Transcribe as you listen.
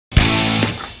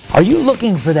Are you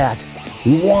looking for that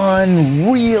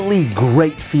one really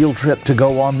great field trip to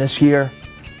go on this year?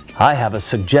 I have a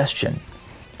suggestion.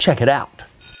 Check it out.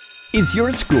 Is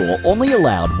your school only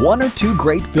allowed 1 or 2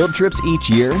 great field trips each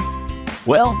year?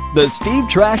 Well, the Steve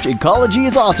Trash Ecology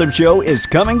is Awesome show is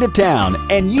coming to town,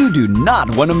 and you do not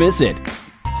want to miss it.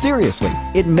 Seriously,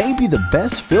 it may be the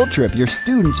best field trip your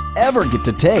students ever get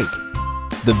to take.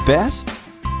 The best?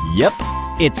 Yep,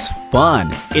 it's fun,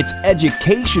 it's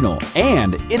educational,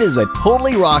 and it is a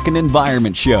totally rockin'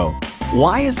 environment show.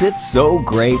 Why is it so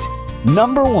great?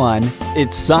 Number 1,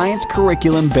 it's science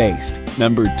curriculum based.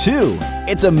 Number 2,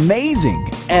 it's amazing.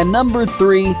 And number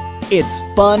 3, it's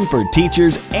fun for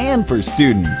teachers and for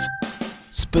students.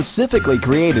 Specifically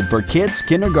created for kids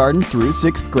kindergarten through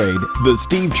 6th grade, the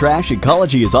Steve Trash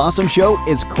Ecology is Awesome show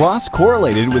is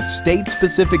cross-correlated with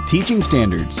state-specific teaching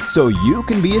standards, so you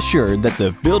can be assured that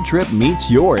the field trip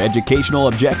meets your educational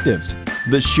objectives.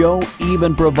 The show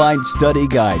even provides study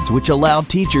guides which allow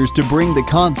teachers to bring the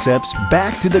concepts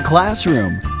back to the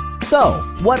classroom. So,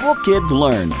 what will kids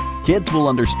learn? Kids will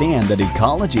understand that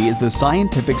ecology is the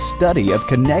scientific study of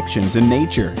connections in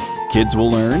nature. Kids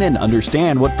will learn and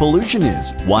understand what pollution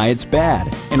is, why it's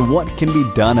bad, and what can be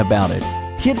done about it.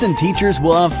 Kids and teachers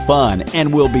will have fun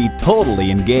and will be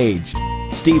totally engaged.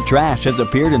 Steve Trash has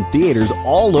appeared in theaters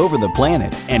all over the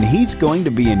planet, and he's going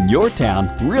to be in your town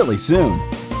really soon.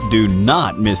 Do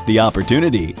not miss the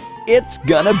opportunity. It's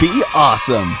gonna be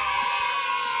awesome!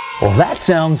 Well, that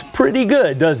sounds pretty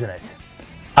good, doesn't it?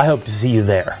 I hope to see you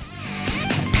there.